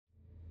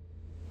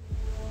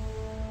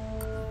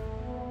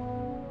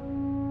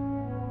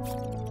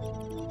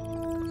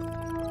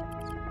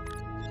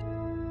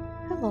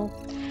Hello,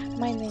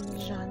 my name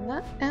is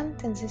Жанна,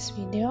 and in this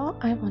video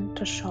I want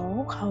to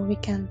show how we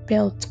can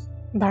build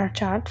bar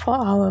chart for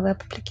our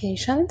web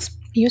applications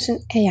using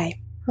AI.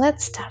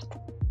 Let's start.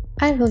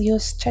 I will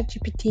use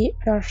ChatGPT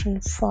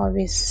version 4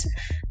 with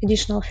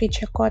additional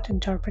feature code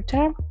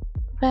interpreter,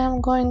 where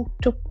I'm going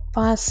to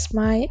pass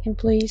my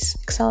employees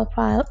Excel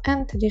file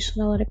and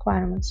additional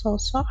requirements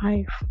also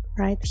I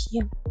write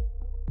here.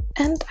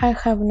 And I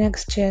have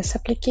Next.js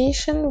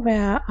application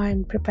where I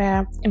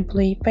prepare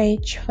employee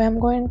page where I'm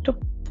going to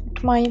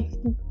put my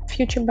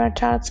future bar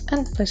charts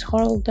and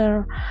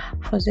placeholder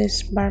for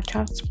these bar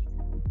charts.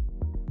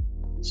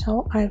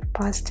 So I've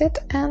passed it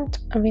and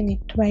we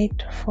need to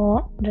wait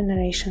for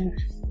generation.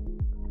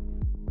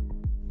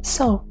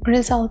 So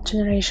result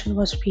generation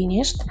was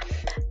finished,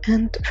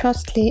 and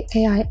firstly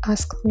AI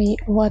asked me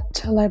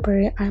what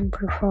library I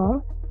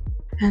prefer.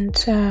 And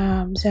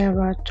there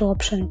were two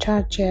options,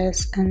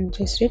 ChatGPT's and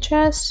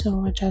D3.js,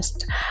 so I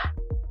just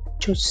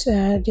choose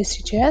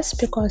D3.js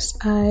because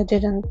I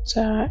didn't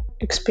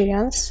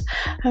experience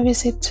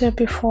with it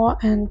before,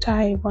 and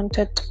I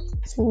wanted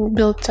to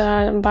build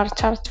a bar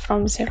chart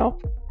from zero.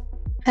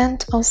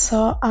 And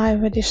also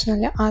I've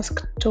additionally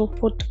asked to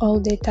put all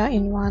data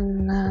in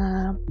one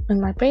in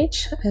my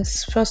page,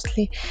 as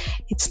firstly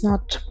it's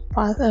not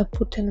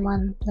put in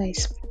one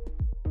place.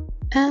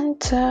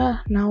 And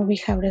now we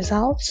have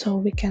results, so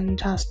we can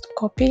just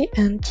copy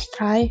and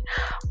try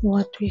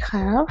what we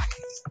have.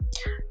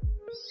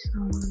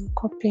 So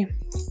copy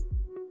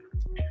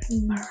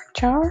bar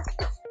chart.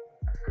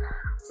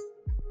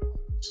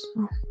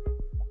 So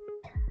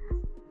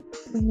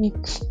we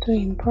need to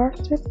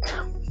import it.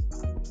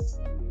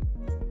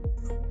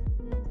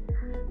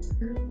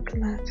 And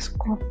let's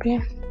copy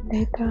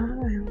data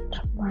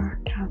and bar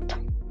chart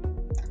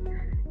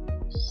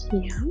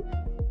here.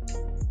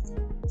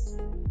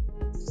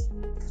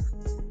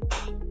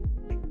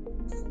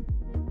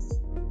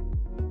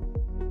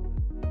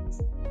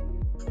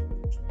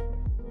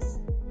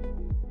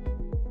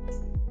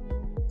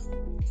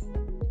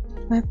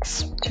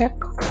 Let's check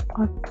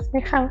what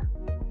we have.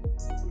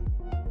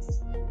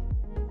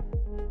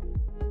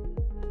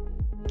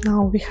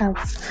 Now we have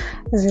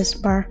this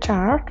bar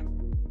chart.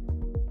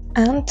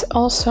 And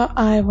also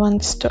I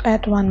want to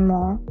add one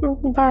more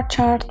bar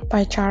chart,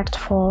 pie chart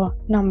for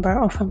number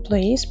of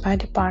employees by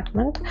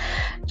department.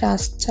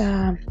 Just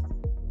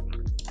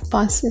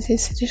pass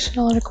this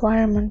additional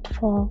requirement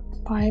for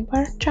pie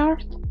bar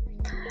chart.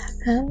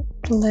 And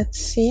let's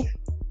see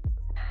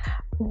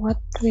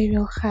what we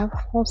will have.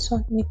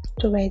 Also need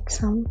to wait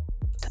some.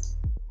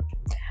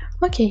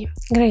 Okay,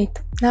 great.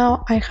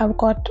 Now I have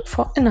code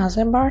for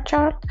another bar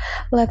chart.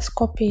 Let's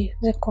copy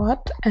the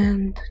code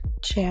and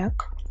check.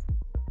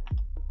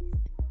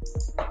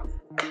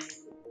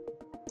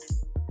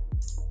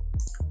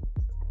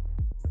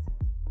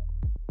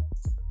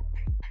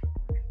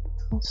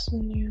 Also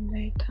new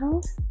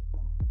data.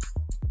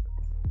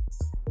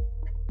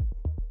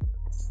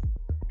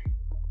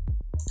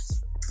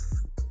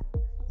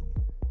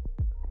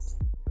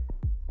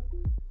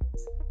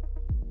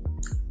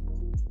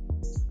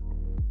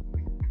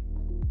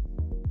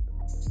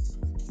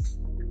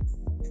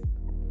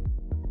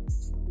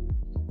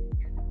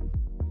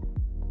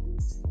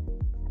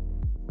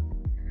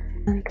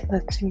 And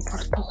let's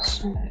import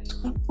also this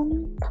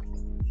component.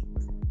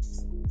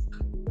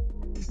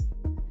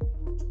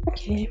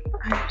 Okay,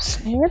 I've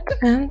saved it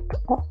and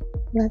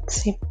let's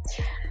see.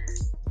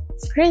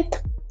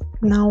 Great.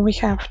 Now we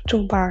have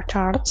two bar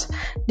charts,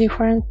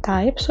 different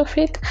types of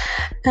it,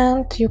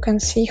 and you can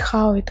see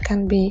how it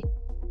can be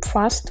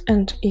fast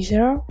and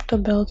easier to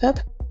build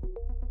it.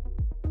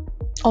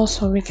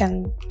 Also, we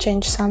can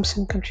change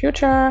something in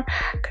future,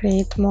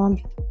 create more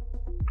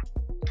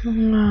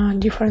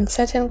different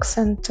settings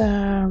and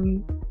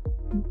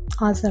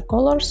other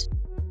colors,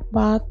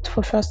 but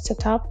for first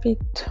setup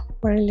it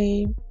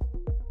really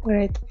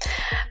great.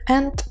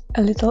 And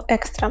a little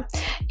extra,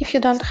 if you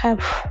don't have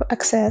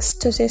access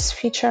to this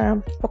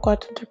feature for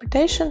code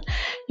interpretation,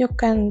 you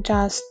can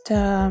just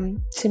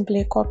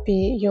simply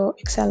copy your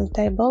Excel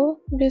table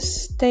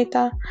with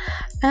data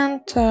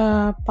and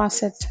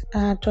pass it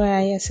to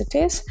AI as it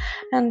is,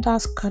 and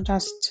ask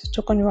just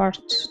to convert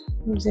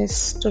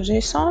this to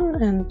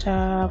JSON and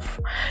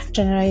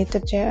generate a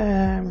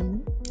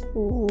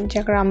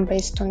diagram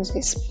based on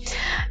this.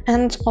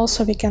 And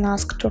also we can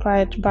ask to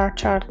write bar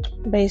chart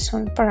based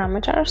on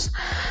parameters,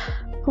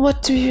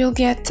 what we will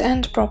get,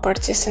 and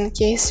properties in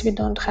case we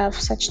don't have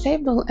such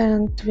table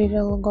and we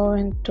will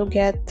going to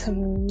get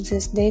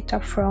this data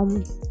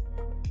from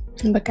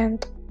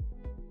backend.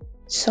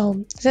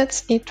 So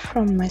that's it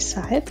from my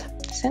side.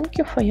 Thank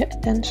you for your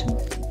attention.